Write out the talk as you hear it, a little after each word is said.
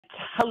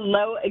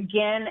Hello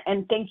again,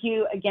 and thank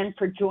you again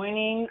for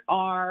joining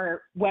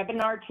our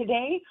webinar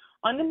today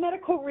on the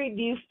medical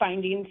review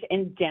findings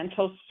in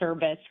dental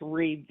service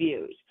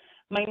reviews.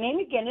 My name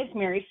again is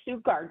Mary Sue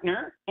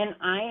Gardner, and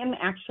I am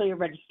actually a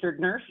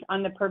registered nurse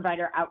on the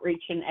Provider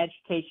Outreach and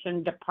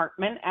Education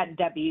Department at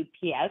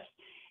WPS,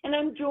 and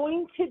I'm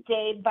joined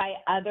today by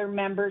other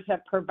members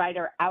of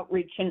Provider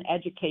Outreach and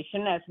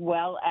Education as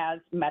well as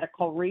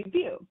Medical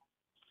Review.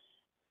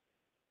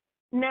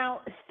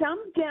 Now, some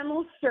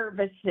dental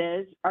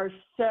services are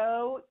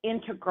so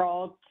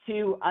integral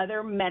to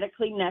other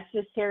medically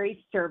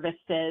necessary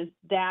services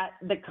that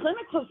the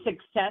clinical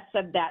success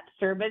of that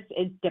service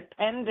is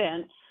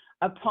dependent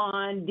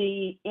upon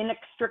the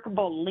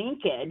inextricable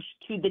linkage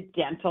to the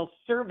dental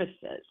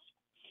services.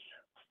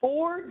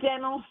 For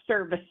dental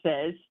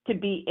services to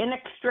be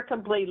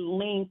inextricably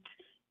linked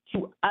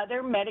to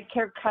other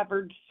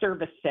Medicare-covered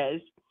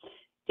services,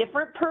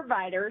 different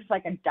providers,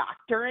 like a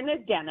doctor and a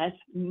dentist,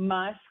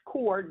 must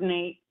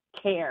coordinate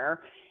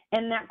care,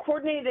 and that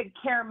coordinated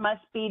care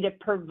must be to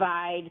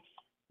provide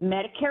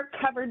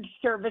Medicare-covered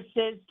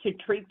services to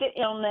treat the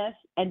illness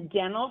and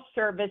dental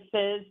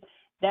services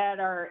that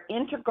are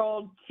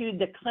integral to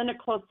the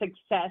clinical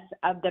success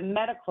of the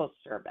medical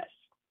service.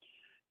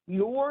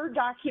 Your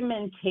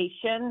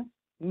documentation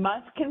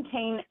must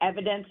contain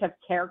evidence of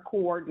care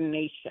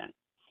coordination.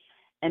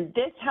 And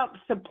this helps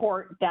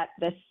support that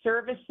the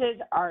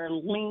services are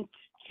linked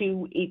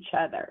to each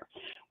other.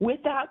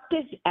 Without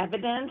this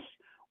evidence,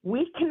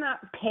 we cannot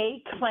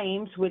pay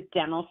claims with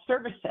dental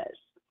services.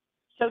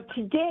 So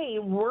today,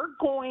 we're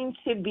going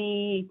to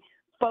be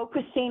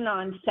focusing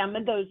on some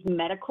of those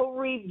medical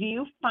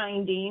review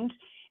findings,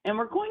 and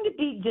we're going to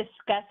be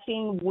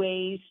discussing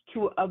ways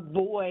to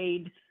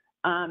avoid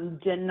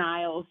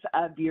denials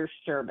of your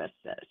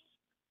services.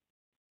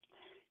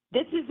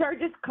 This is our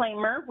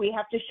disclaimer. We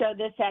have to show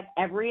this at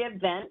every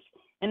event,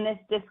 and this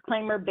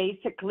disclaimer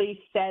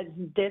basically says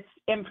this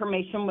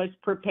information was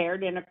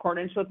prepared in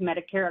accordance with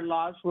Medicare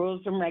laws,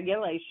 rules, and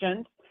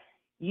regulations.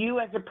 You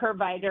as a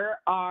provider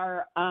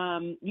are,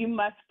 you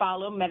must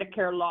follow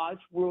Medicare laws,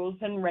 rules,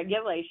 and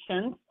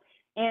regulations.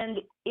 And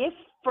if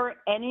for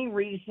any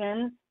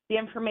reason the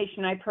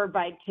information I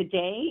provide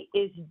today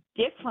is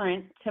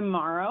different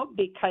tomorrow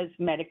because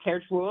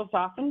Medicare's rules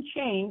often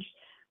change,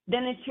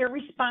 then it's your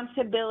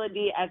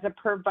responsibility as a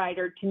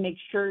provider to make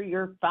sure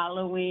you're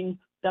following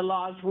the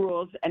laws,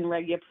 rules, and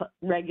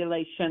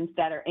regulations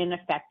that are in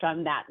effect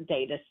on that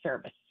data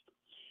service.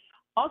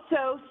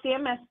 Also,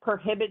 CMS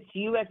prohibits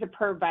you as a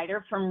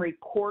provider from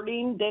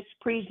recording this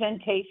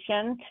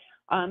presentation,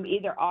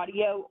 either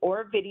audio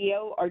or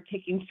video, or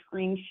taking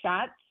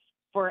screenshots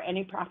for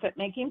any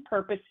profit-making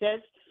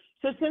purposes.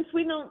 So since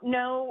we don't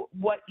know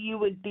what you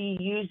would be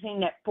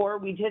using it for,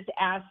 we just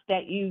ask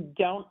that you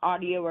don't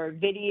audio or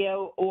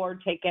video or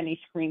take any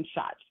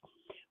screenshots.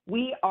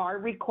 We are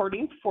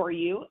recording for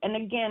you, and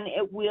again,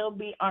 it will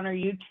be on our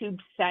YouTube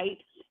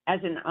site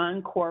as an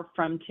encore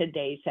from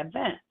today's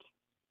event.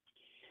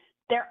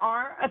 There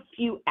are a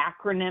few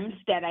acronyms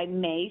that I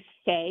may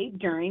say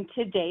during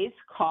today's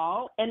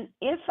call, and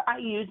if I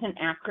use an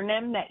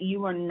acronym that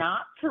you are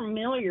not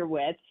familiar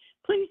with,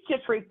 please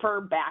just refer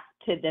back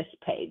to this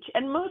page.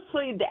 And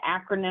mostly the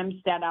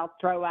acronyms that I'll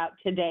throw out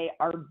today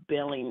are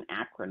billing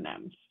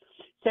acronyms.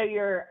 So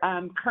your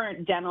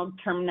current dental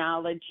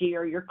terminology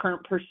or your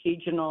current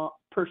procedural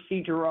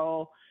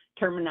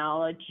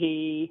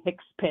terminology,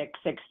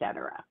 HCPCS, et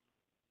cetera.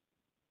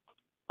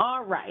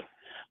 All right,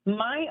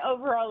 my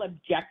overall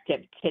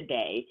objective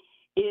today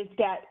is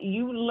that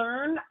you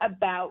learn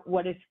about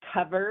what is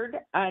covered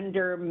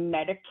under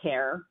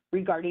Medicare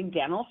regarding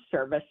dental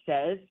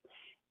services.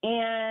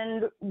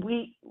 And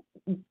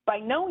by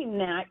knowing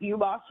that,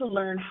 you also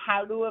learn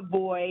how to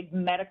avoid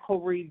medical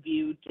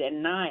review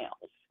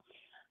denials.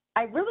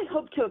 I really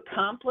hope to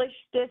accomplish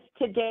this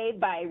today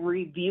by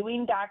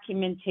reviewing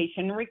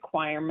documentation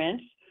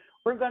requirements.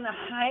 We're going to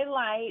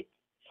highlight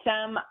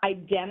some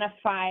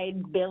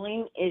identified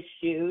billing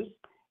issues,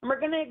 and we're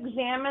going to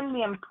examine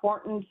the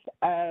importance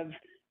of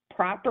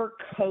proper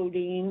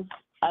coding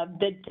of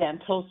the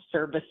dental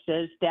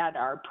services that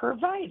are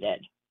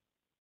provided.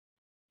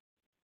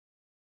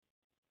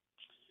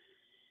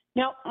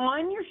 Now,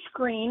 on your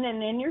screen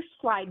and in your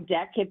slide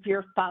deck, if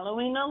you're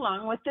following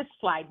along with the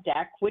slide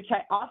deck, which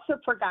I also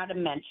forgot to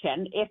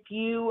mention, if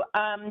you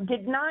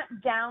did not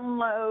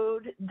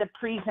download the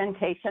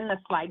presentation, the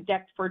slide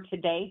deck for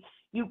today,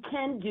 you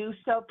can do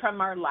so from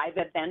our live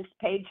events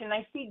page. And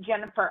I see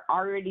Jennifer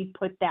already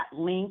put that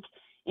link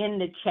in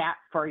the chat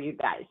for you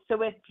guys.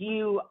 So if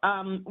you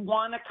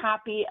want a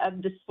copy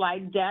of the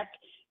slide deck,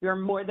 you're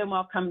more than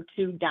welcome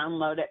to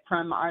download it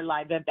from our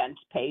live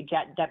events page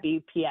at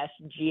WPSGHA.com.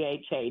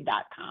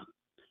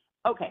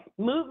 Okay,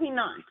 moving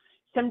on,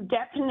 some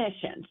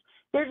definitions.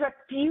 There's a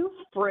few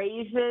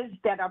phrases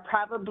that I'll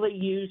probably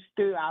use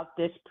throughout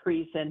this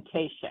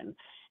presentation,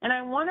 and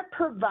I want to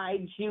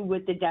provide you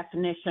with the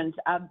definitions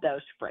of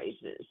those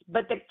phrases.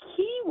 But the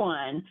key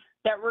one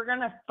that we're going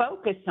to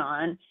focus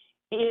on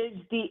is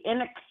the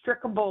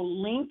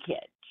inextricable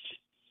linkage.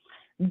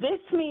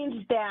 This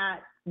means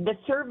that the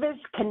service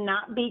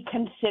cannot be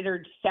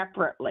considered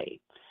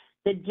separately.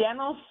 The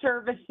dental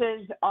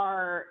services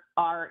are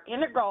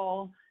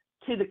integral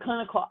to the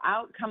clinical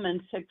outcome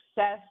and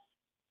success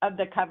of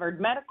the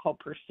covered medical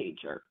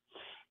procedure.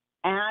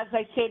 As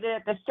I stated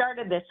at the start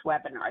of this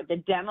webinar, the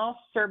dental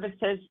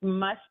services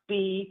must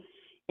be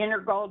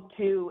integral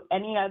to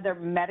any other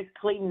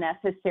medically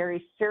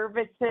necessary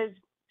services,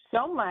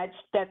 so much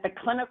that the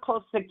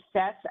clinical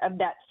success of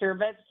that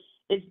service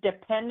is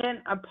dependent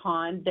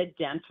upon the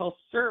dental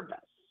service.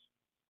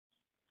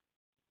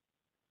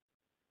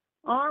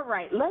 All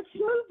right, let's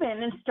move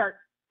in and start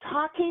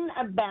talking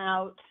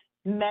about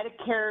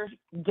Medicare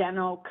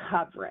dental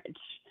coverage.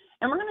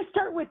 And we're going to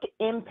start with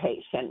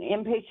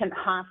inpatient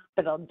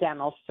hospital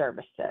dental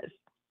services.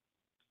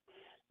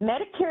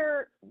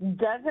 Medicare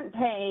doesn't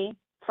pay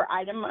for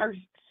item or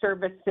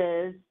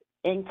services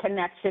in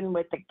connection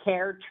with the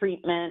care,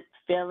 treatment,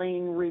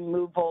 filling,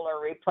 removal,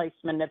 or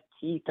replacement of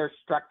teeth or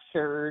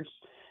structures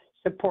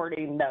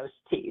supporting those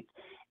teeth,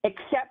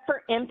 except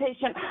for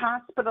inpatient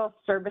hospital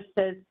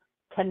services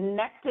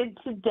connected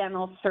to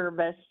dental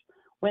service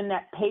when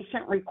that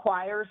patient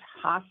requires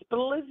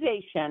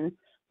hospitalization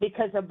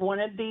because of one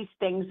of these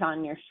things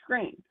on your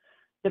screen: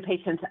 the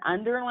patient's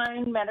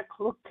underlying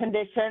medical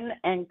condition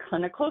and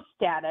clinical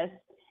status,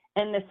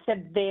 and the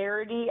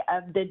severity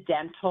of the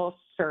dental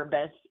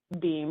service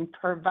being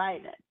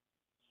provided.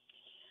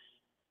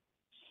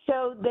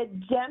 So the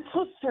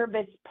dental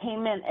service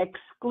payment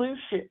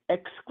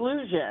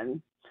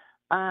exclusion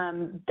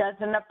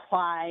doesn't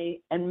apply,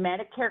 and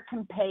Medicare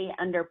can pay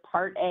under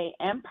Part A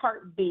and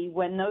Part B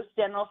when those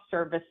dental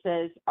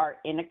services are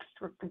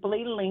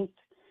inextricably linked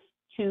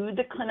to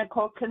the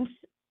clinical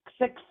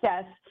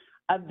success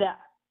of the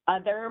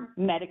other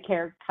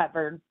Medicare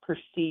covered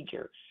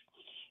procedures.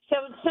 So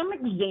some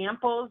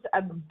examples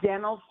of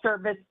dental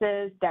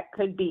services that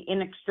could be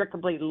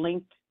inextricably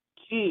linked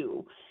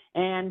to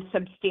and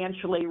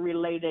substantially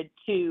related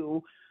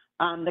to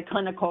the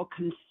clinical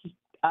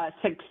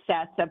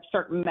success of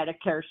certain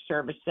Medicare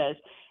services.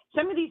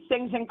 Some of these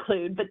things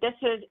include, but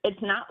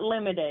it's not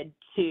limited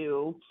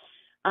to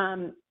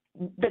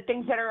the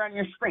things that are on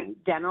your screen: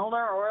 dental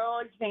or oral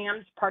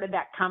exams, part of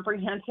that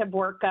comprehensive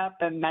workup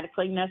and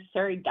medically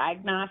necessary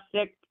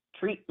diagnostic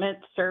treatment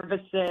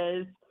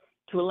services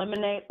to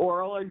eliminate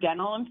oral or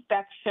dental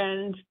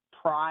infections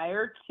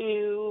prior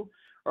to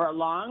or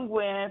along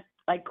with,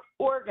 like,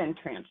 organ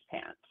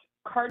transplants,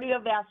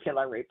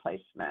 cardiovascular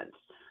replacements,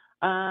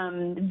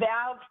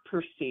 valve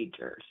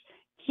procedures,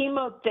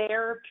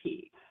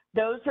 chemotherapy.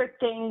 Those are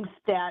things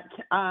that,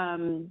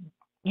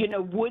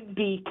 would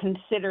be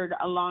considered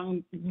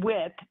along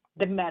with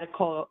the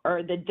medical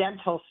or the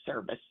dental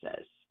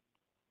services.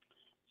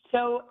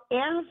 So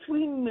as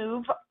we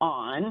move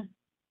on,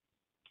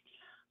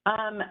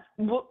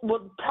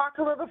 we'll talk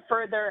a little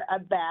further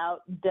about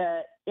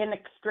the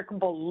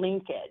inextricable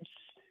linkage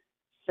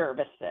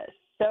services.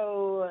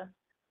 So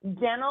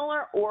dental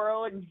or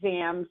oral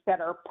exams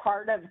that are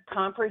part of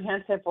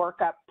comprehensive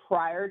workup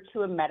prior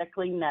to a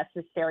medically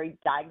necessary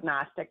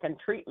diagnostic and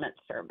treatment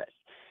service.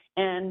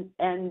 And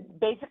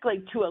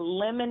basically to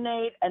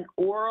eliminate an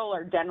oral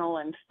or dental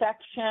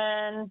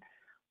infection,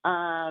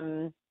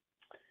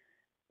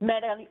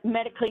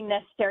 medically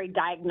necessary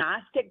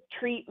diagnostic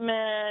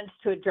treatments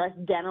to address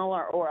dental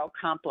or oral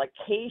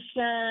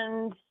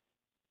complications,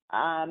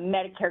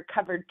 Medicare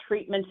covered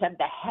treatments of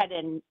the head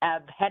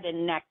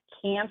and neck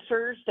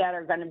cancers that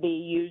are going to be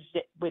used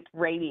with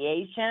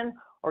radiation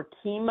or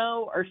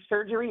chemo or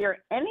surgery or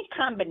any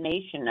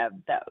combination of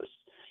those.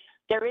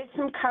 There is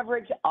some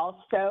coverage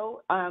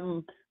also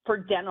for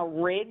dental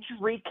ridge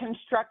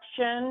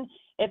reconstruction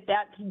if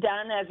that's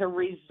done as a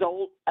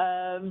result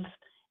of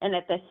and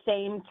at the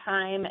same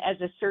time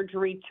as a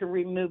surgery to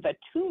remove a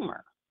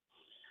tumor.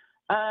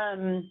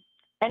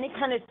 Any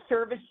kind of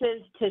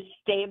services to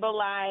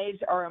stabilize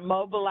or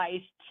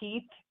immobilize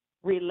teeth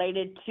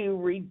related to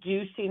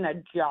reducing a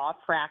jaw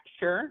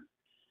fracture,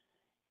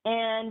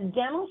 and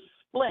dental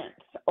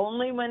splints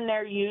only when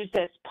they're used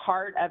as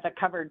part of a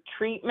covered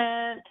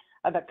treatment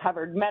of a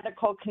covered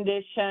medical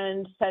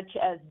condition such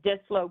as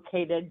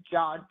dislocated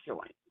jaw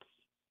joints.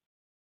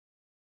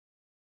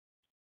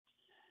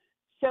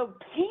 So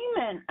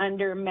payment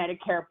under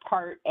Medicare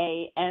Part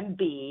A and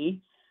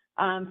B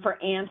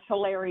for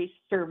ancillary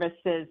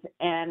services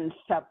and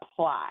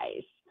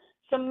supplies.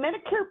 So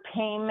Medicare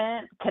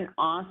payment can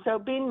also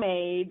be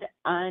made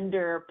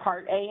under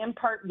Part A and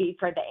Part B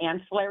for the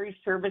ancillary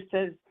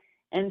services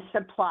and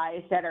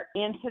supplies that are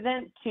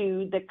incident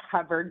to the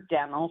covered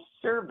dental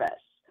service.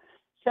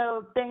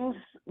 So things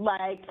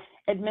like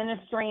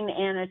administering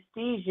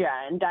anesthesia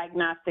and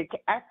diagnostic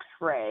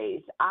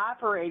x-rays,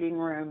 operating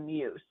room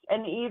use,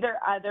 and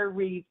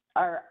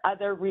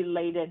other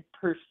related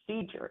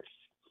procedures.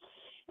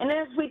 And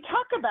as we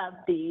talk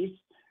about these,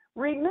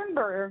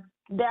 remember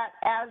that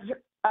as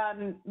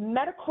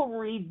medical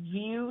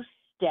review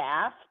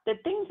staff, the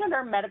things that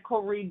our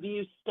medical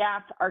review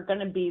staff are going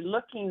to be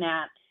looking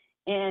at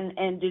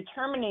and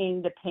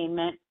determining the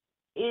payment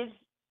is,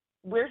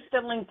 where's the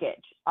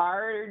linkage?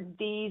 Are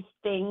these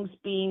things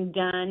being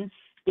done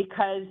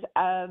because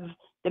of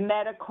the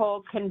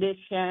medical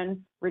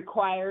condition,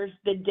 requires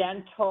the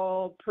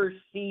dental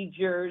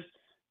procedures,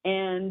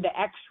 and the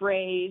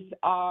x-rays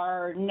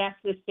are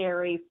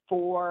necessary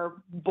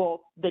for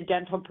both the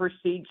dental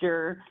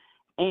procedure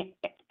and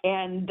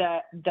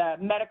the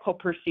medical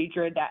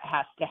procedure that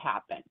has to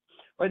happen,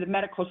 or the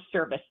medical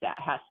service that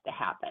has to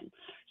happen.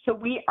 So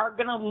we are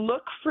going to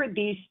look for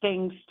these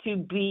things to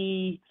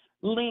be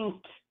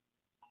linked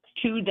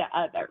to the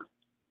other.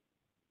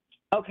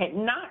 Okay,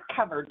 not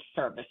covered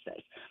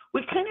services.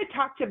 We kind of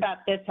talked about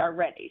this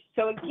already.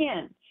 So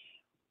again,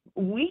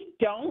 we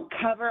don't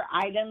cover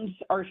items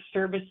or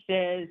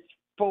services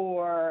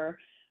for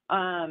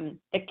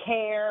the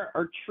care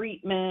or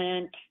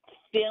treatment,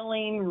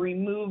 filling,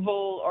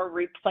 removal, or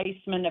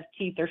replacement of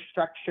teeth or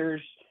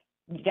structures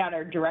that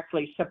are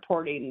directly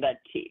supporting the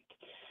teeth.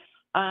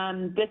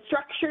 The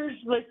structures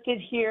listed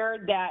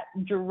here that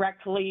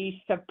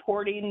directly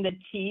supporting the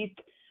teeth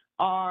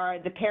are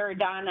the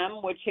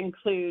periodontum, which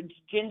includes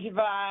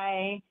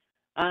gingivae,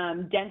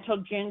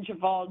 dental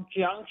gingival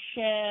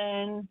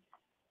junction,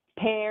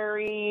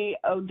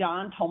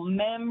 periodontal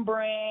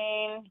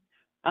membrane,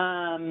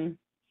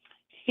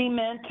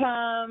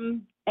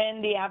 cementum,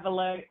 and the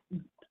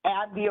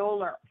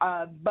alveolar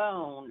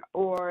bone,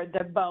 or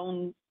the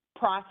bone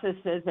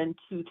processes and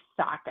tooth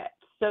sockets.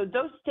 So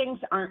those things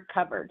aren't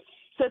covered.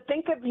 So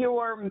think of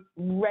your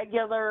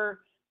regular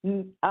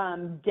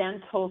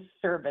dental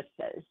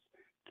services: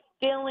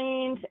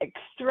 fillings,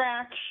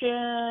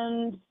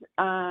 extractions,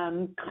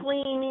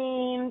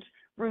 cleanings,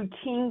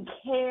 routine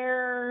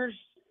cares,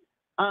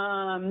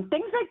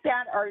 things like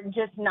that are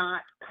just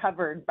not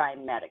covered by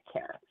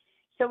Medicare.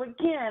 So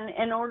again,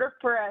 in order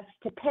for us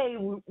to pay,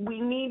 we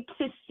need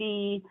to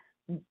see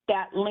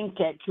that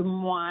linkage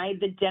and why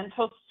the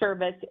dental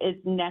service is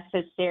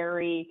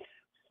necessary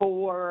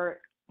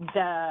for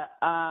the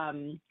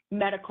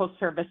medical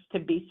service to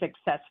be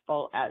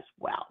successful as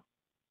well.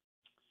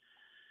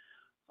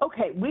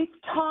 Okay, we've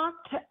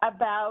talked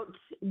about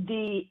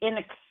the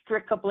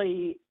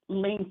inextricably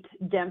linked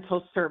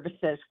dental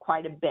services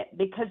quite a bit,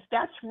 because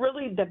that's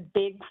really the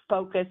big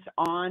focus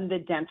on the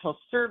dental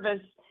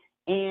service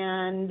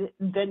and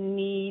the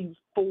need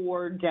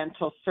for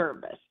dental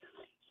service.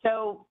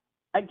 So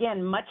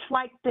again, much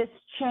like this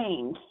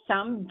change,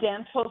 some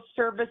dental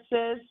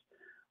services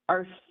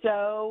are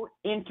so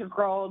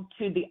integral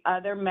to the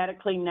other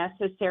medically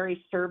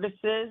necessary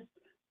services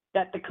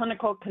that the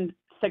clinical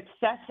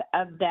success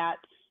of that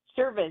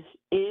service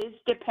is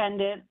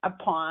dependent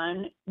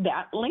upon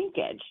that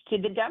linkage to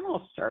the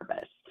dental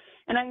service.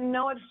 And I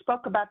know I've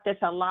spoke about this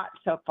a lot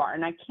so far,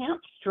 and I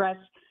can't stress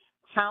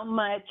how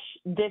much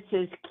this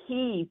is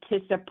key to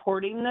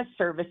supporting the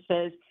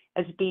services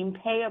as being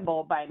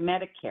payable by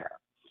Medicare.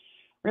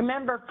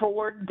 Remember,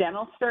 for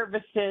dental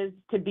services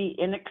to be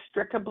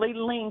inextricably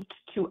linked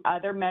to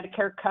other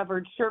Medicare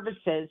covered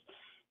services,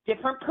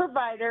 different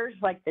providers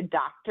like the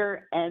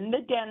doctor and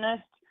the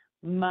dentist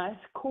must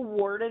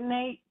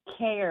coordinate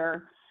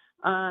care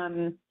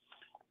in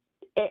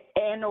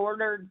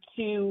order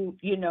to,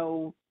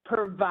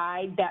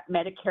 provide that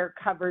Medicare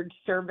covered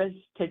service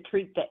to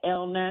treat the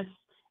illness,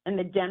 and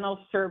the dental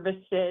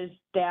services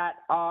that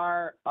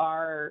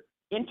are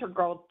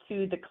integral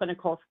to the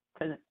clinical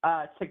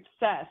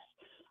success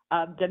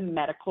of the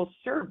medical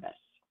service.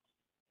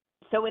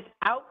 So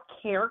without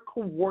care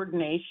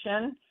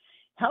coordination,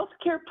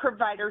 healthcare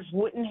providers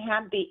wouldn't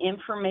have the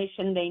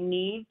information they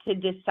need to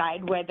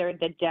decide whether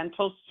the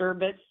dental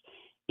service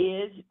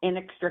is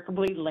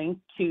inextricably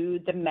linked to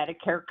the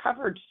Medicare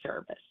coverage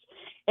service.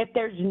 If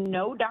there's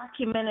no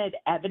documented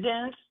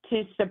evidence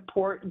to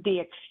support the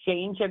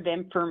exchange of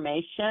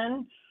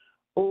information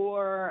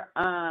or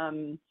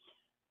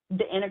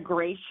the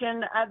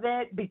integration of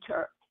it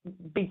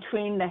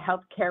between the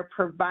healthcare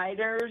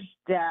providers,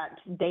 that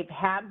they've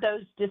had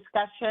those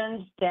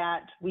discussions,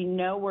 that we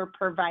know we're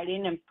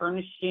providing and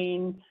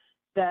furnishing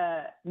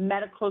the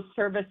medical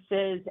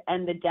services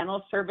and the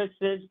dental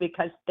services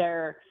because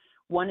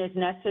one is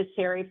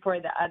necessary for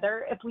the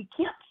other. If we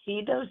can't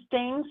see those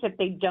things, if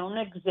they don't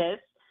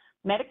exist,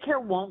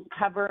 Medicare won't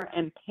cover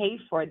and pay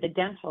for the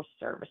dental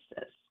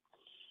services.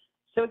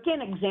 So again,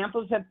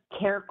 examples of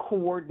care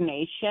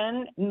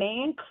coordination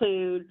may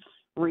include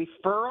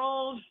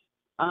referrals,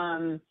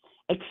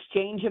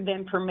 exchange of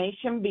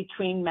information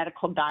between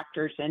medical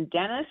doctors and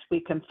dentists.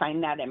 We can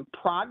find that in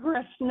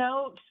progress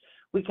notes.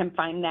 We can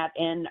find that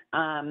in,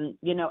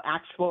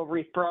 actual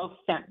referrals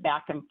sent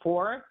back and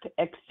forth,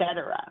 et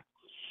cetera.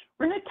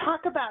 We're going to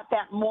talk about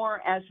that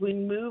more as we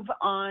move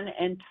on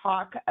and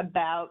talk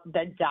about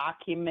the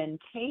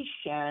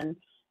documentation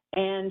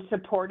and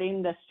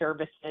supporting the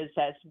services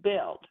as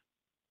billed.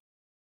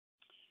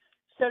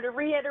 So to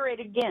reiterate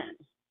again,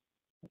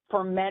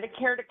 for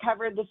Medicare to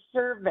cover the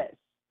service,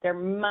 there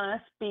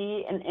must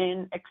be an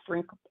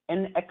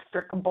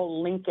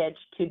inextricable linkage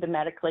to the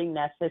medically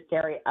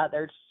necessary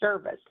other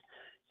service.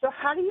 So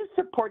how do you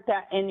support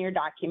that in your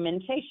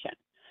documentation?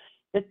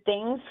 The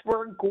things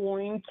we're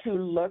going to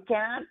look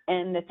at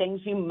and the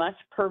things you must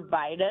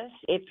provide us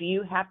if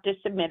you have to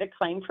submit a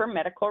claim for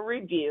medical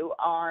review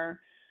are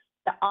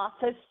the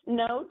office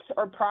notes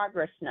or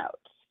progress notes.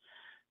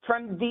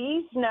 From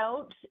these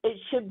notes, it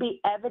should be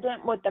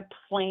evident what the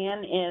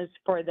plan is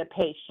for the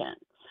patient,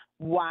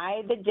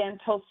 why the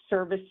dental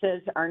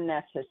services are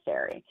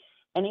necessary,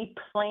 any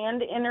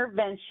planned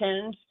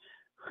interventions,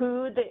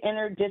 who the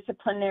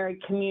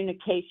interdisciplinary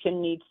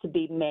communication needs to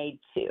be made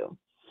to,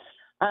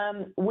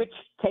 which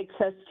takes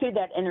us to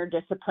that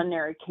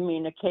interdisciplinary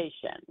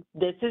communication.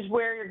 This is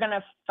where you're going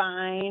to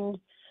find,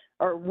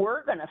 or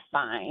we're going to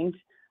find,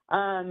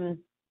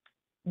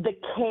 the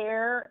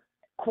care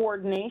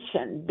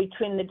coordination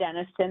between the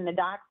dentist and the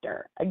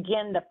doctor.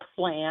 Again, the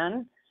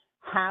plan,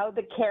 how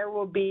the care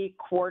will be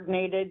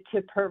coordinated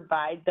to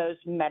provide those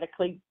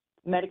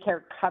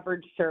Medicare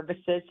covered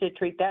services to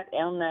treat that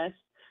illness,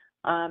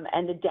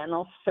 and the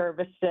dental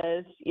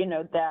services,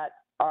 that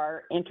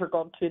are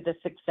integral to the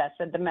success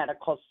of the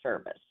medical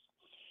service.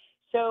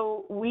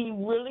 So we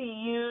really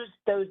use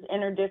those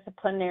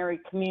interdisciplinary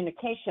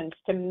communications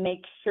to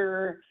make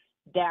sure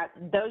that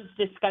those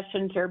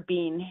discussions are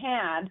being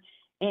had,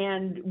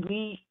 and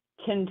we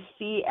can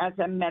see as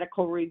a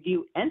medical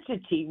review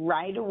entity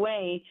right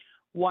away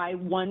why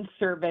one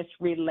service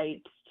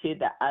relates to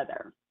the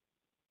other.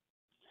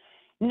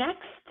 Next,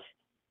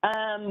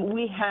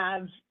 we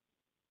have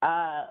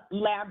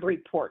lab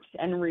reports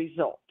and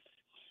results.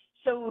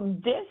 So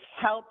this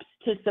helps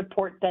to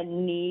support the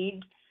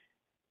need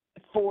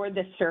for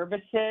the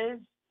services.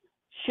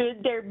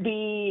 Should they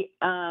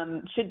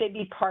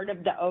be part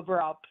of the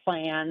overall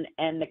plan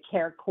and the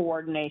care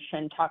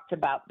coordination talked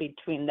about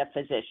between the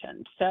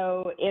physicians?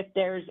 So if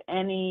there's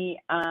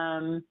any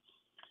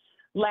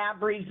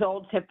lab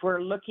results, if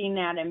we're looking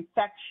at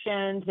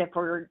infections, if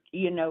we're,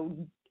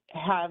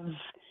 have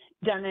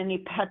done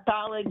any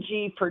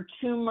pathology for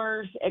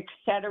tumors, et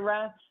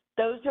cetera,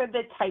 those are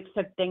the types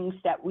of things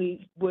that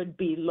we would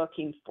be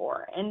looking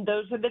for. And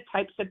those are the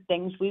types of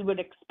things we would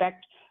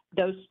expect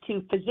those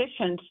two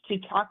physicians to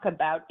talk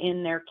about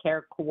in their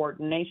care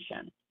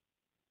coordination.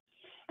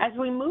 As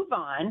we move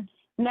on,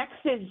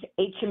 next is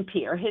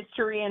H&P, or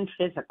history and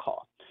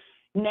physical.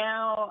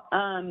 Now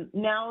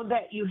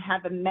that you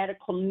have a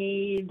medical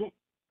need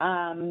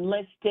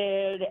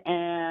listed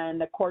and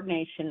the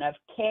coordination of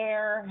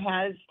care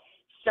has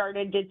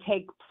started to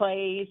take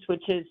place,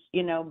 which is,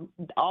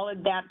 all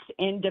of that's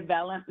in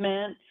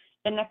development,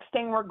 the next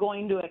thing we're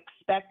going to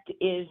expect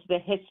is the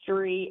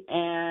history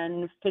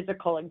and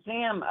physical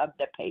exam of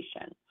the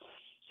patient.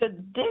 So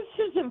this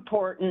is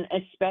important,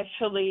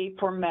 especially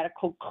for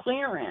medical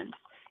clearance.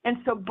 And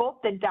so both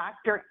the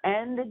doctor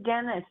and the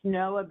dentist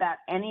know about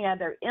any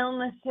other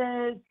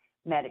illnesses,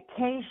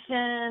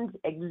 medications,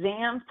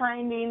 exam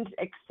findings,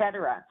 et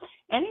cetera.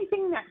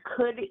 Anything that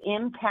could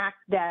impact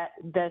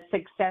the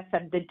success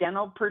of the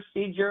dental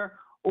procedure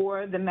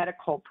or the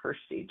medical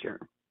procedure.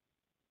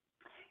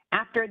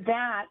 After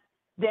that,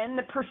 then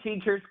the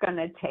procedure is going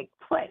to take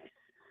place.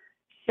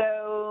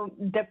 So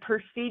the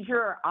procedure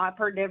or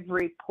operative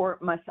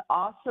report must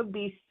also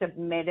be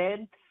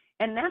submitted,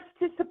 and that's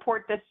to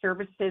support the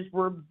services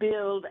were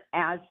billed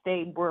as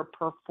they were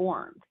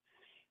performed.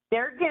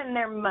 There again,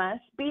 there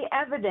must be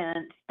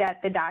evidence that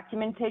the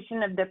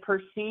documentation of the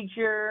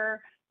procedure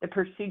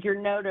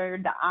note, or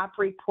the op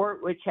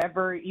report,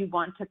 whichever you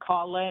want to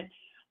call it,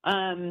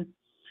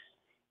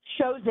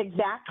 shows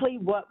exactly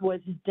what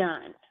was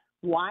done,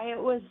 why it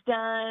was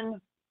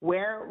done,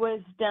 where it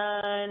was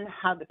done,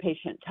 how the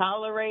patient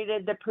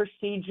tolerated the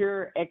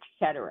procedure, et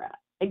cetera.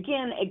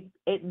 Again,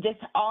 this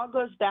all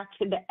goes back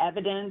to the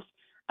evidence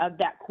of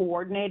that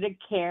coordinated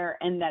care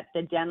and that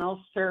the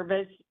dental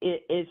service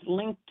is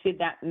linked to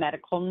that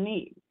medical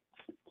need.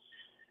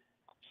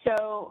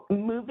 So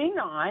moving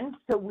on,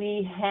 so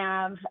we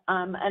have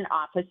an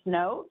office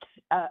note,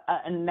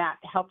 and that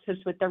helps us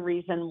with the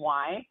reason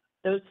why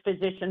those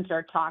physicians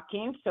are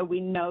talking. So we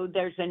know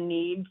there's a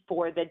need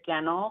for the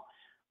dental,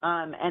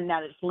 and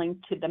that is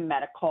linked to the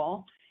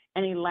medical.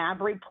 Any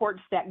lab reports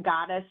that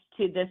got us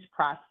to this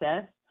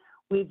process.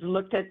 We've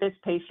looked at this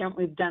patient.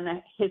 We've done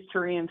a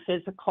history and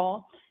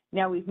physical.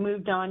 Now we've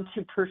moved on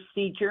to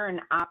procedure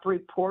and op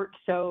report.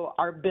 So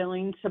our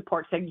billing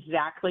supports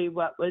exactly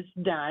what was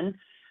done.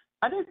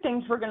 Other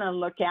things we're going to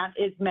look at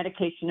is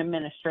medication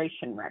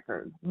administration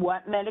record.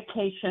 What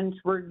medications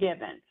were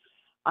given?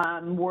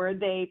 Were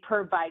they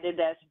provided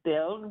as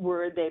billed?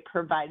 Were they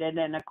provided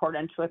in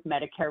accordance with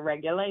Medicare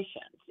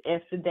regulations?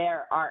 If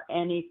there are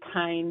any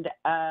kind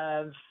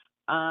of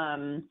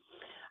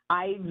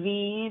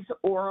IVs,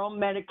 oral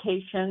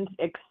medications,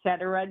 et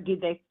cetera, do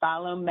they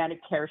follow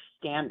Medicare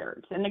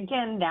standards? And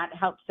again, that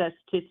helps us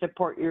to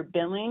support your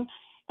billing,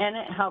 and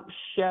it helps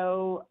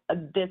show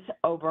this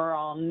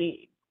overall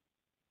need.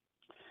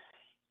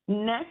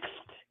 Next,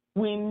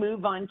 we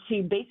move on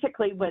to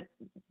basically what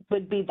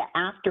would be the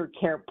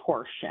aftercare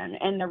portion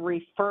and the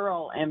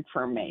referral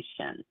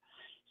information.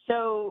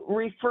 So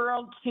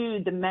referral to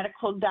the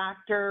medical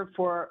doctor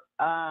for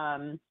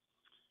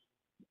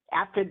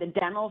after the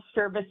dental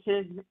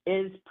services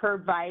is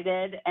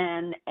provided,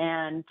 and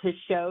to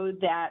show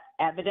that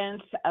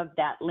evidence of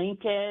that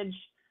linkage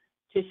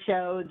to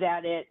show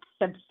that it's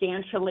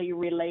substantially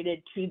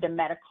related to the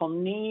medical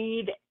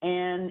need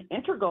and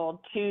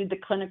integral to the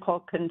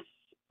clinical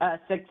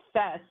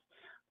success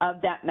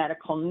of that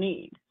medical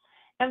need.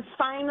 And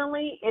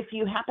finally, if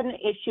you happen to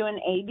issue an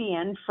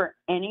ABN for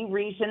any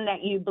reason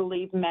that you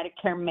believe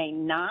Medicare may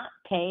not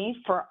pay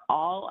for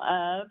all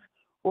of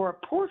or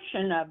a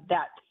portion of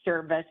that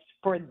service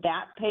for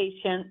that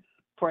patient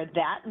for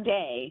that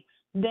day,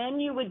 then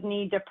you would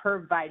need to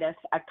provide us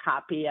a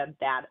copy of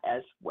that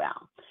as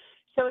well.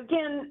 So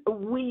again,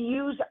 we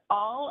use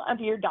all of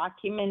your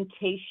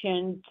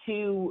documentation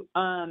to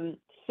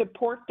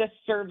support the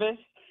service,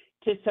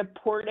 to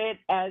support it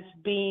as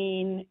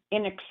being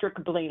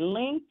inextricably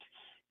linked,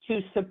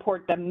 to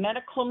support the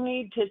medical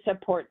need, to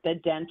support the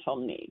dental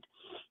need.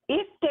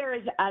 If there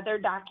is other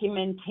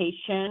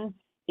documentation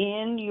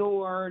in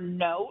your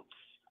notes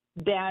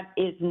that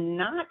is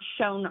not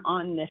shown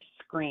on this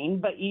screen,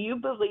 but you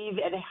believe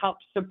it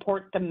helps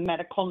support the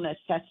medical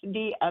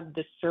necessity of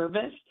the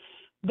service,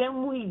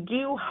 then we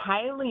do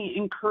highly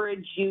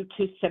encourage you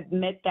to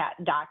submit that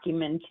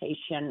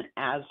documentation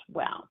as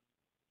well.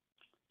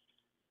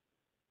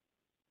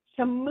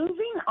 So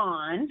moving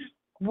on,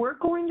 we're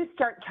going to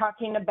start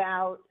talking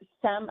about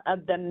some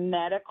of the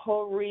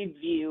medical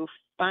review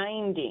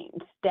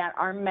findings that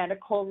our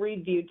medical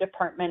review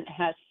department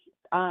has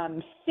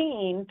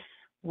seen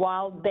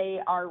while they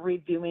are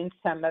reviewing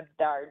some of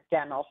our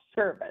dental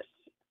service.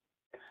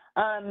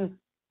 A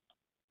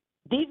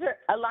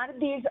lot of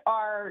these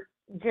are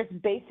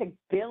just basic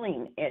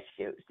billing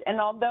issues. And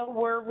although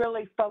we're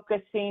really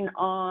focusing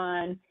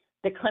on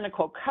the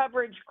clinical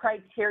coverage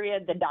criteria,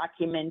 the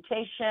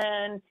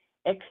documentation,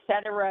 et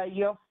cetera,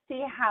 you'll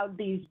see how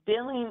these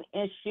billing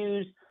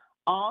issues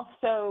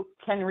also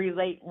can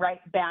relate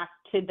right back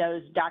to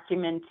those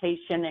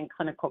documentation and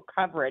clinical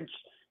coverage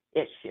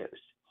issues.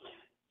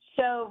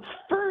 So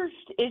first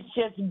is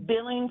just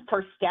billing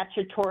for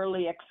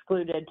statutorily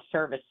excluded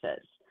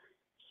services.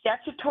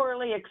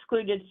 Statutorily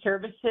excluded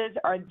services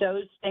are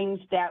those things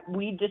that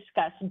we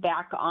discussed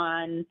back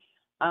on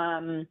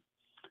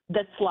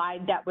the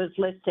slide that was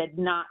listed,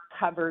 not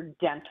covered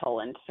dental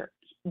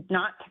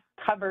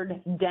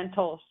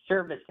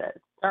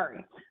services.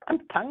 Sorry, I'm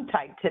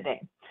tongue-tied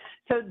today.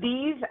 So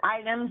these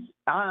items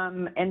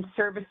and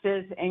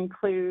services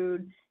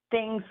include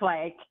things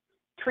like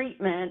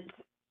treatment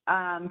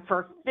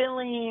for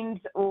fillings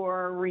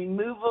or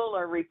removal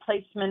or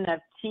replacement of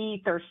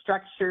teeth or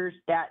structures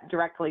that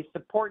directly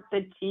support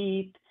the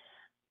teeth,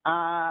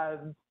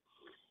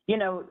 you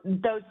know,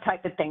 those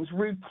type of things.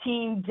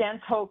 Routine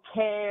dental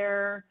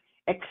care,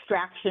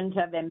 extractions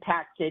of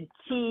impacted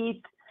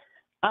teeth,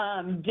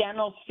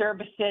 dental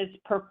services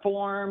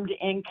performed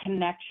in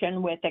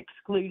connection with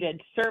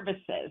excluded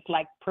services,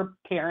 like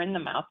preparing the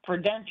mouth for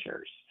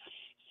dentures.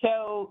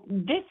 So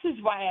this is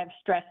why I've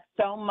stressed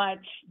so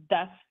much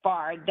thus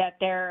far that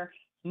there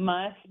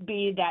must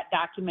be that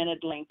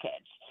documented linkage,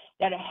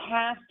 that it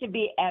has to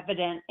be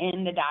evident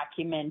in the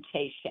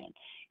documentation.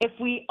 If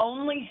we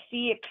only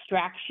see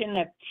extraction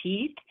of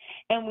teeth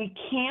and we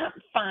can't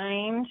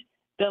find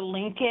the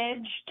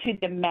linkage to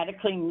the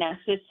medically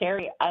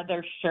necessary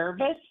other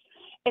service,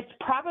 it's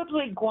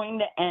probably going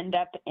to end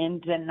up in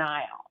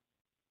denial.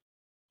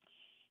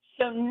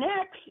 So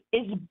next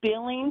is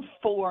billing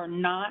for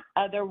not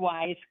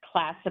otherwise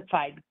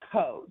classified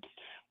codes,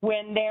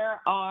 when there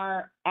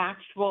are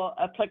actual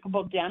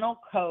applicable dental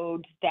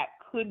codes that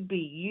could be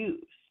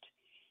used.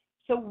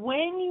 So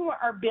when you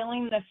are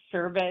billing the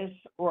service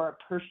or a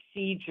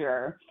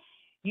procedure,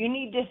 you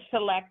need to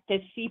select the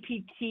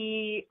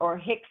CPT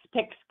or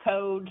HCPCS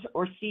codes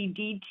or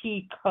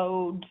CDT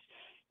codes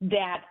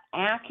that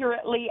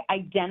accurately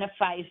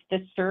identifies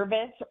the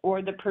service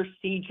or the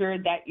procedure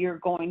that you're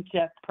going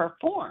to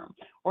perform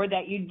or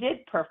that you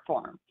did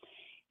perform.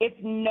 If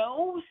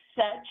no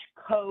such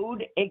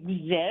code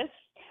exists,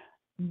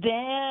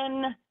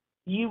 then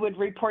you would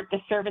report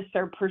the service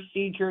or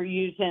procedure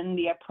using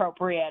the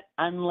appropriate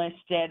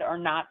unlisted or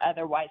not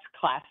otherwise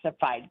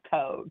classified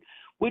code,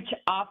 which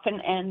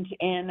often ends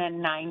in a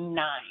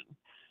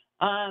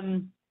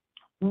 99.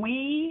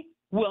 We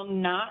will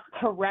not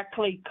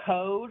correctly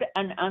code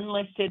an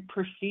unlisted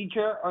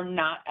procedure or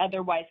not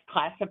otherwise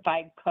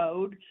classified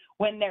code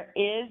when there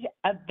is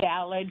a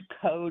valid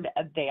code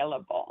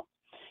available.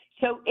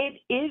 So it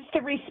is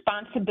the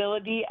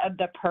responsibility of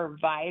the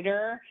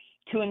provider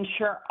to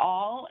ensure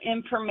all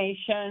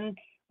information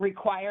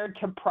required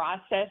to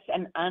process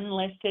an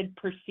unlisted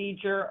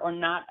procedure or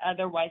not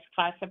otherwise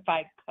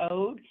classified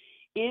code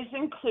is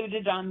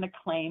included on the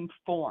claim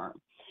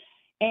form.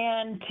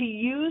 And to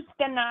use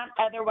the not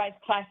otherwise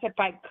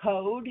classified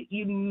code,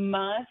 you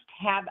must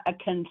have a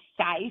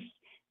concise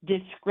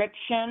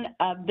description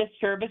of the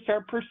service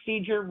or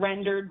procedure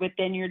rendered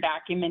within your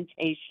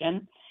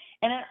documentation.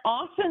 And it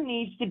also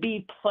needs to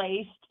be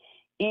placed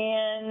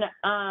in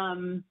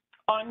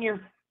on your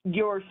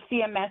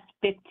CMS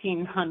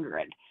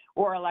 1500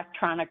 or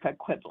electronic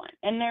equivalent.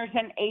 And there's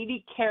an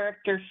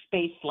 80-character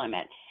space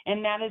limit,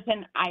 and that is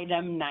in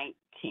item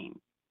 19.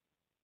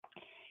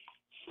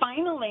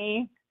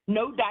 Finally,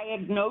 no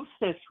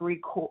diagnosis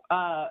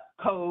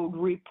code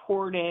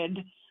reported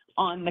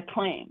on the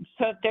claim.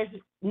 So if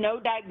there's no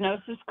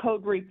diagnosis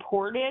code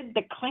reported,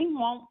 the claim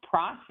won't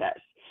process.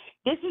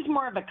 This is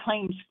more of a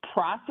claims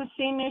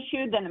processing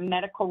issue than a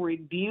medical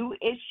review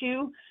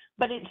issue,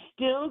 but it's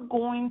still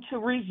going to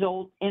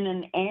result in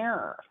an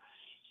error.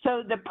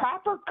 So the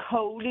proper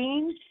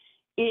coding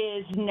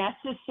is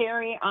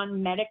necessary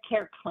on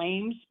Medicare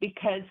claims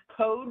because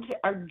codes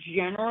are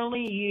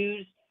generally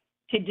used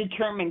to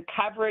determine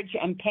coverage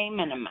and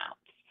payment amounts.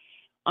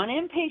 On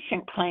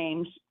inpatient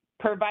claims,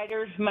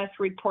 providers must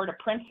report a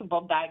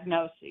principal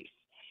diagnosis.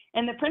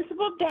 And the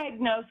principal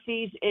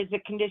diagnosis is a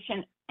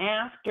condition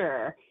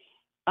after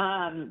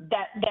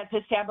that's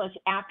established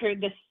after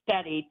the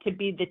study to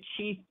be the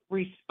chief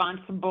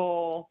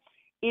responsible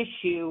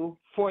issue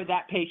for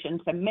that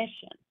patient's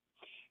admission.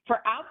 For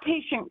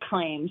outpatient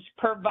claims,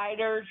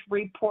 providers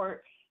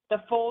report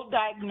the full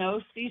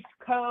diagnosis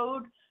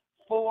code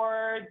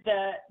for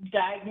the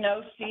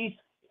diagnosis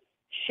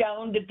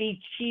shown to be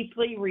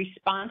chiefly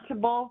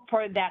responsible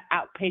for that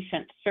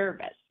outpatient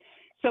service.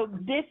 So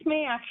this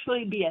may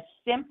actually be a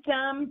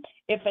symptom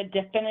if a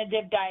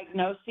definitive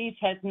diagnosis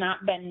has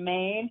not been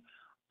made,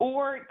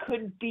 or it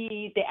could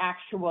be the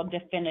actual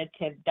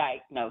definitive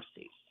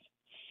diagnosis.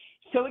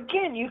 So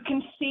again, you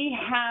can see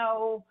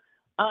how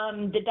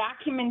the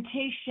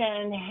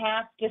documentation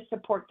has to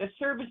support the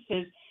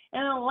services,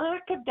 and a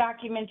lack of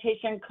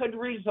documentation could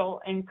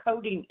result in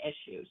coding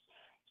issues.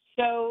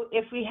 So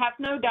if we have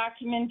no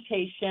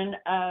documentation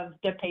of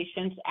the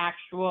patient's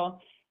actual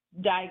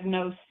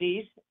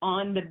diagnosis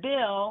on the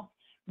bill,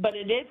 but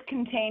it is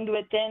contained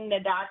within the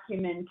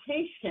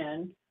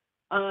documentation,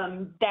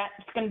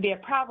 that's going to be a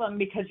problem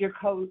because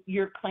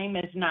your claim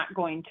is not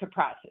going to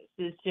process.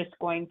 It's just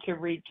going to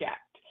reject.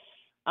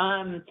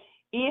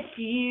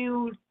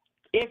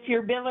 If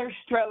your billers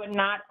throw a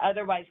not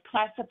otherwise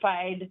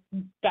classified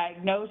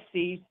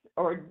diagnosis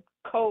or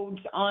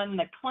codes on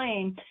the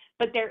claim,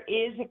 but there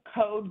is a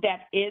code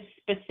that is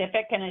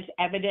specific and is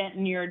evident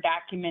in your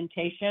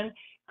documentation,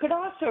 could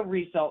also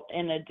result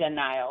in a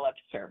denial of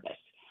service.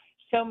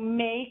 So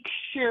make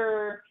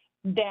sure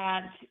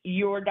that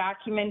your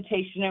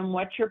documentation and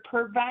what you're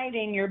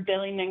providing your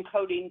billing and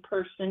coding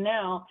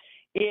personnel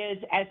is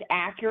as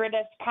accurate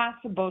as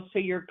possible so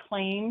your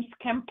claims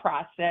can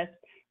process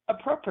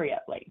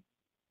appropriately.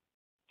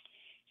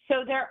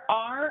 So there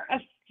are a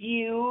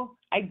few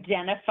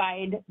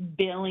identified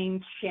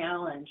billing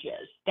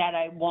challenges that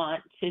I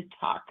want to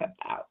talk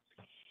about.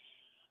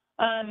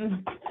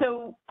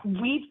 So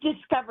we've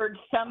discovered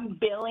some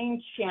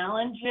billing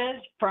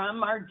challenges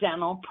from our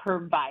dental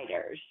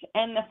providers.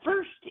 And the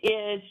first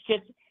is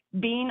just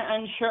being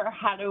unsure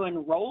how to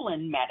enroll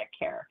in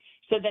Medicare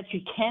so that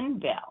you can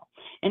bill,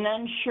 and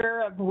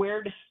unsure of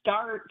where to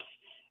start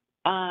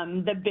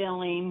the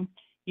billing,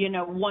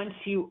 once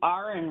you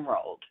are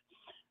enrolled.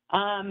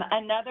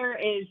 Another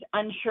is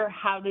unsure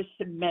how to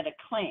submit a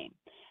claim.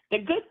 The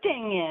good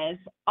thing is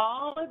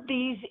all of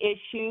these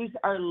issues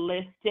are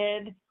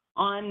listed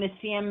on the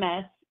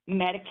CMS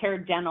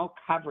Medicare dental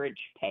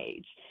coverage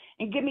page.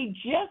 And give me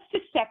just a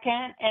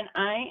second, and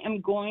I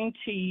am going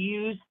to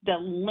use the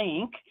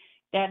link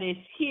that is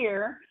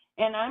here,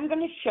 and I'm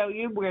going to show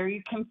you where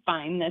you can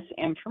find this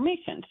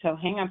information. So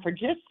hang on for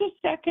just a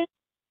second.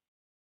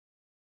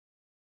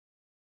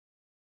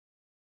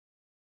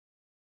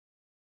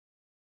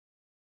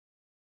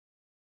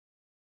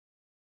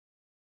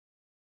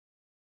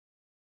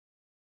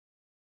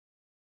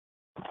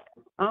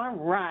 All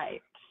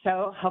right,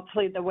 so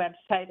hopefully the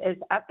website is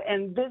up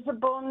and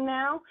visible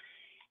now.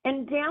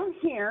 And down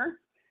here,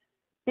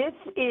 this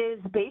is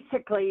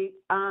basically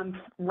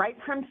right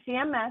from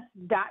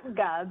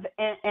cms.gov,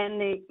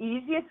 and the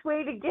easiest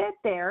way to get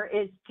there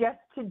is just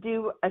to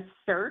do a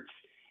search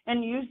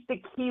and use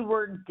the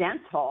keyword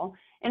dental,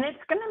 and it's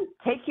going to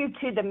take you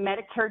to the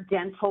Medicare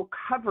dental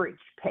coverage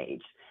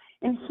page.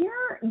 And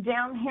here,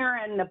 down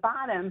here in the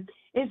bottom,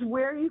 is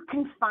where you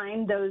can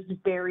find those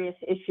various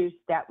issues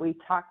that we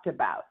talked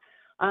about.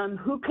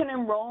 Who can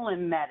enroll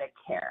in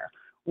Medicare?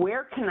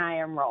 Where can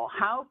I enroll?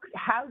 How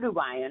do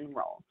I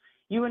enroll?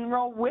 You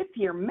enroll with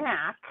your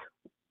MAC,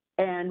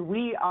 and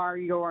we are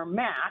your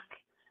MAC,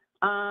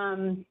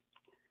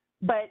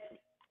 but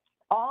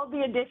all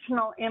the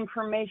additional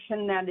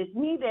information that is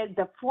needed,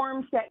 the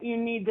forms that you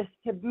need to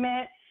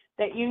submit,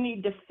 that you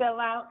need to fill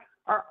out,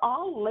 are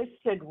all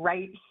listed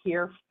right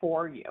here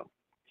for you.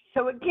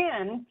 So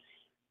again,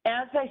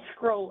 as I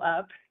scroll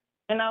up,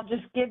 and I'll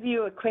just give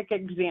you a quick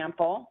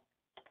example,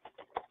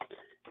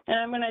 and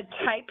I'm going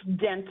to type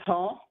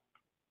dental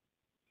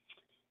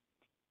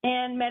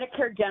and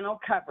Medicare dental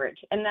coverage,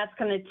 and that's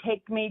going to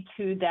take me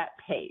to that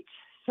page.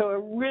 So a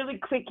really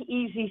quick,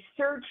 easy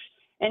search,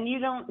 and you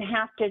don't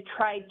have to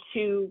try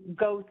to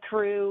go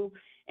through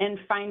and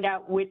find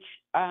out which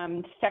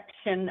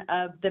section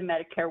of the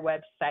Medicare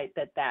website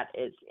that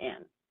is in.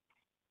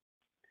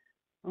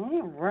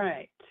 All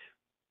right.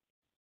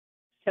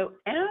 So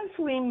as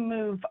we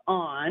move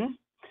on,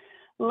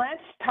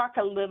 let's talk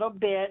a little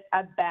bit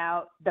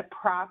about the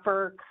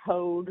proper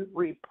code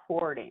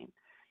reporting.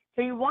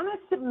 So you want to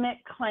submit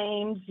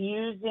claims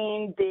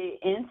using the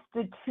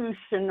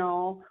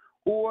institutional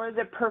or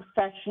the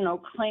professional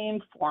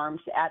claim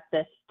forms at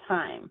this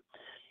time.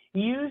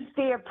 Use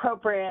the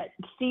appropriate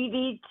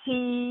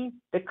CDT,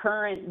 the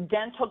current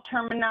dental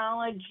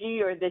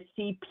terminology, or the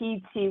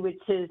CPT,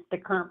 which is the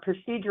current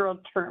procedural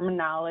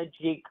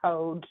terminology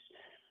codes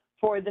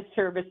for the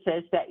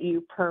services that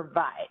you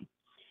provide.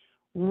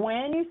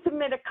 When you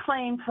submit a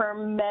claim for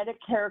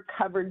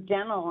Medicare-covered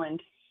dental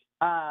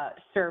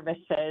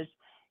services,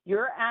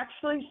 you're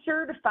actually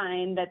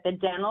certifying that the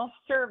dental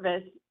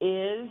service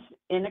is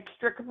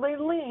inextricably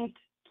linked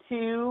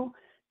to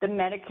the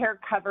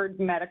Medicare-covered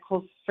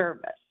medical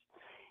service.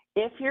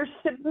 If you're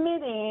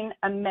submitting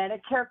a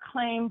Medicare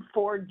claim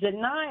for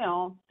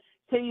denial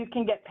so you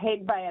can get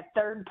paid by a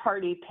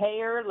third-party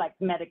payer like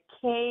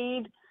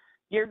Medicaid,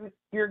 you're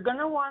going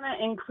to want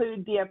to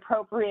include the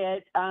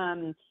appropriate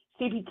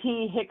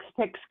CPT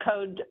HCPCS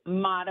code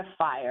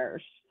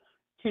modifiers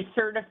to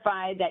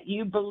certify that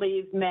you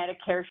believe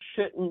Medicare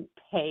shouldn't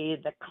pay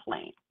the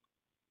claim.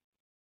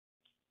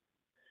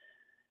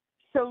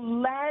 So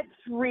let's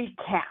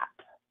recap.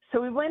 So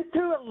we went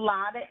through a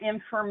lot of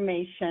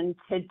information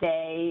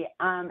today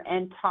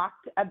and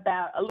talked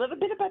about a little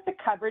bit about the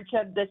coverage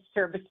of the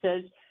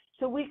services.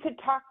 So we could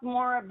talk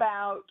more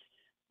about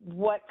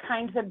what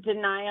kinds of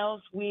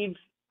denials we've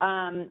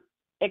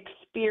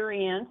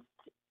experienced,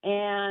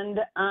 and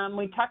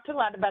we talked a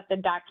lot about the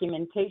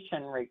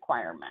documentation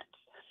requirements.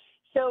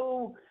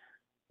 So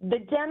the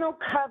dental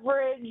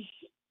coverage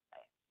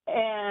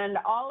and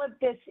all of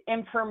this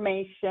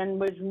information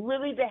was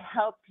really to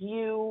help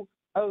you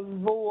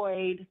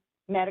avoid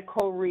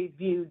medical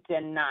review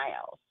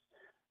denials.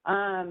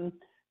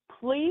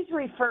 Please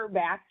refer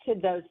back to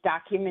those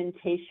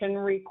documentation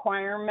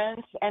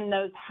requirements and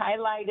those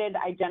highlighted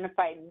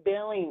identified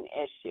billing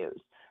issues.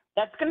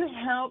 That's going to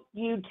help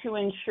you to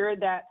ensure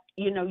that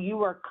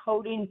you are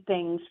coding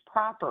things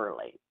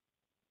properly.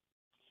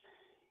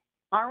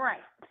 All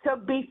right, so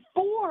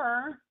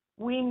before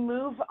we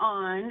move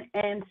on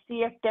and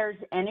see if there's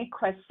any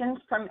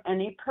questions from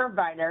any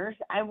providers,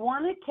 I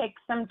want to take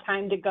some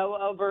time to go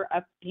over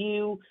a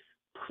few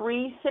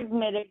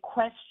pre-submitted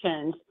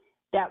questions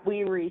that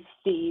we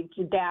received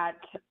that,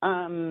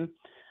 I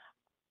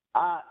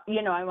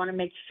want to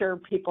make sure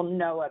people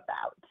know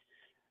about.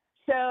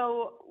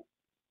 So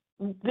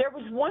there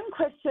was one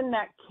question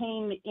that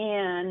came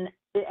in,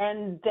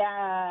 and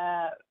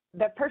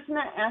the person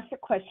that asked the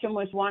question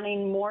was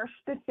wanting more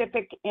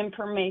specific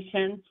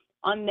information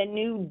on the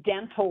new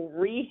dental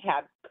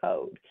rehab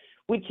code,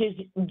 which is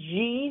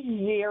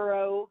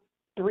G0330.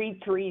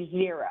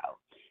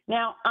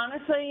 Now,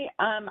 honestly,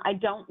 I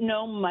don't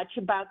know much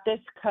about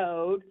this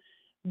code,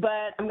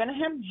 but I'm going to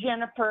have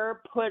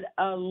Jennifer put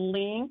a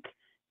link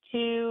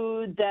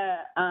to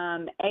the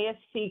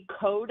ASC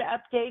code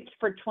updates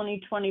for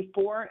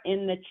 2024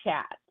 in the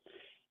chat.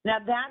 Now,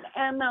 that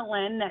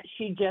MLN that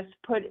she just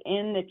put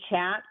in the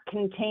chat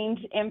contains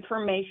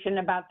information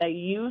about the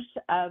use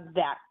of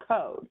that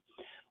code.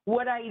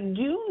 What I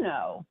do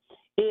know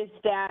is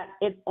that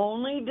it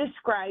only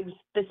describes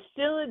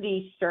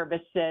facility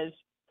services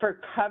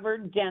for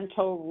covered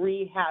dental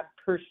rehab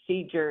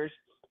procedures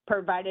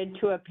provided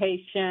to a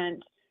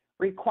patient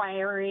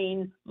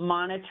requiring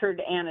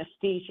monitored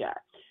anesthesia.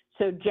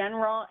 So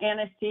general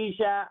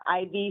anesthesia,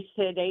 IV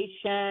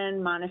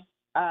sedation,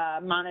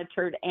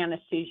 monitored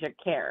anesthesia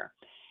care,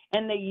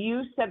 and the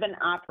use of an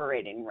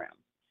operating room.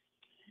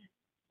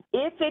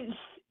 If it's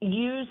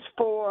used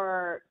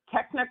for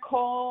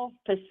technical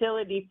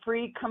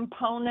facility-free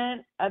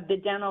component of the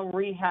dental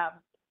rehab,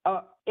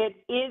 it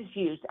is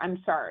used,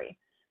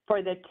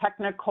 for the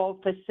technical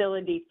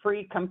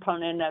facility-free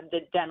component of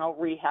the dental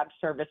rehab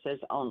services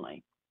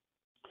only.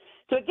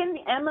 So again,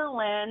 the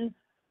MLN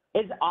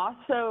is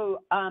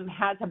also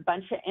has a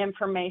bunch of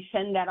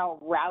information that'll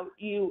route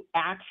you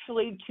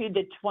actually to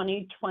the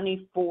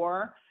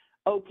 2024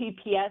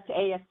 OPPS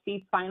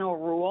ASC final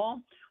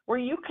rule, where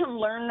you can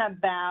learn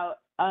about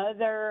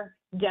other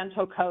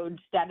dental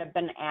codes that have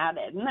been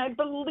added. And I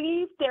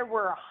believe there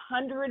were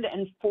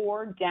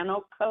 104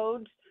 dental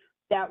codes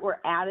that were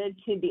added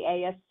to the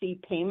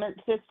ASC payment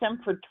system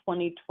for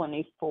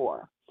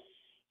 2024.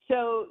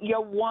 So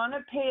you'll want to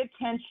pay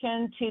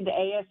attention to the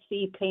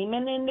ASC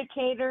payment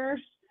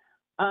indicators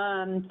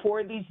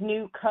for these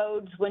new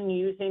codes when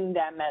using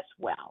them as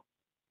well.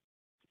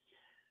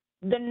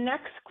 The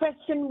next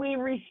question we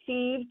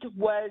received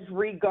was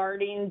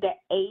regarding the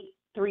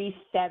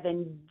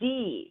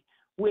 837D,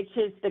 which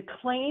is the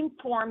claim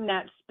form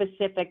that's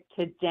specific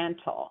to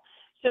dental.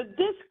 So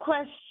this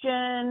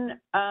question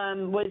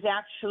was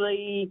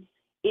actually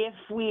if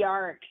we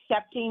are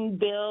accepting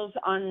bills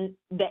on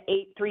the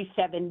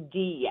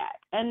 837D yet.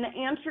 And the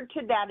answer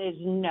to that is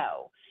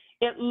no.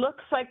 It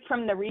looks like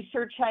from the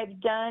research I've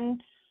done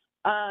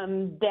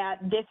that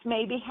this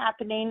may be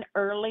happening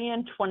early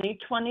in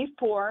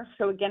 2024.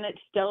 So again,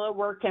 it's still a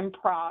work in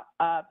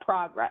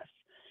progress.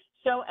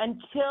 So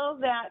until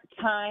that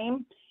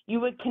time, you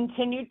would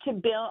continue to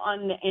bill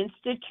on the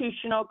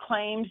institutional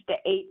claims, the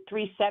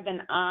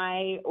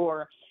 837I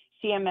or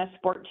CMS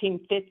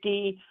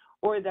 1450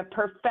 or the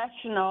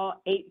professional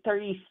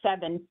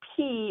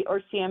 837P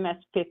or CMS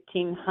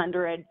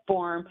 1500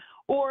 form,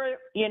 or,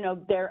 you know,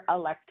 their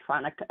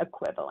electronic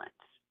equivalents.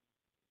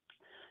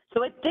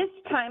 So at this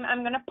time,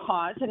 I'm going to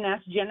pause and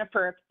ask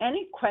Jennifer if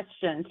any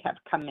questions have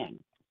come in.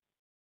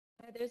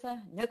 There's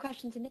no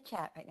questions in the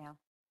chat right now.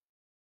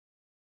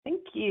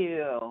 Thank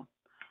you.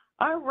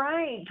 All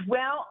right.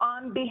 Well,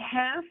 on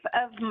behalf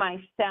of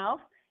myself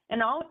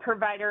and all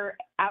provider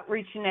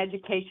outreach and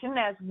education,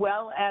 as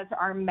well as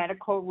our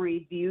medical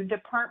review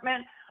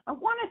department, I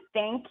want to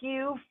thank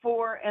you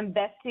for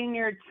investing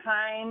your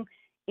time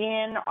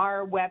in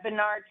our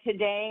webinar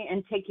today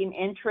and taking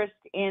interest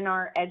in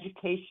our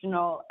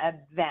educational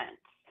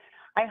events.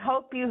 I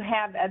hope you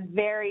have a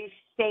very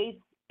safe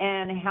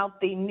and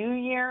healthy new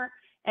year.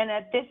 And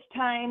at this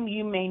time,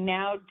 you may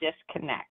now disconnect.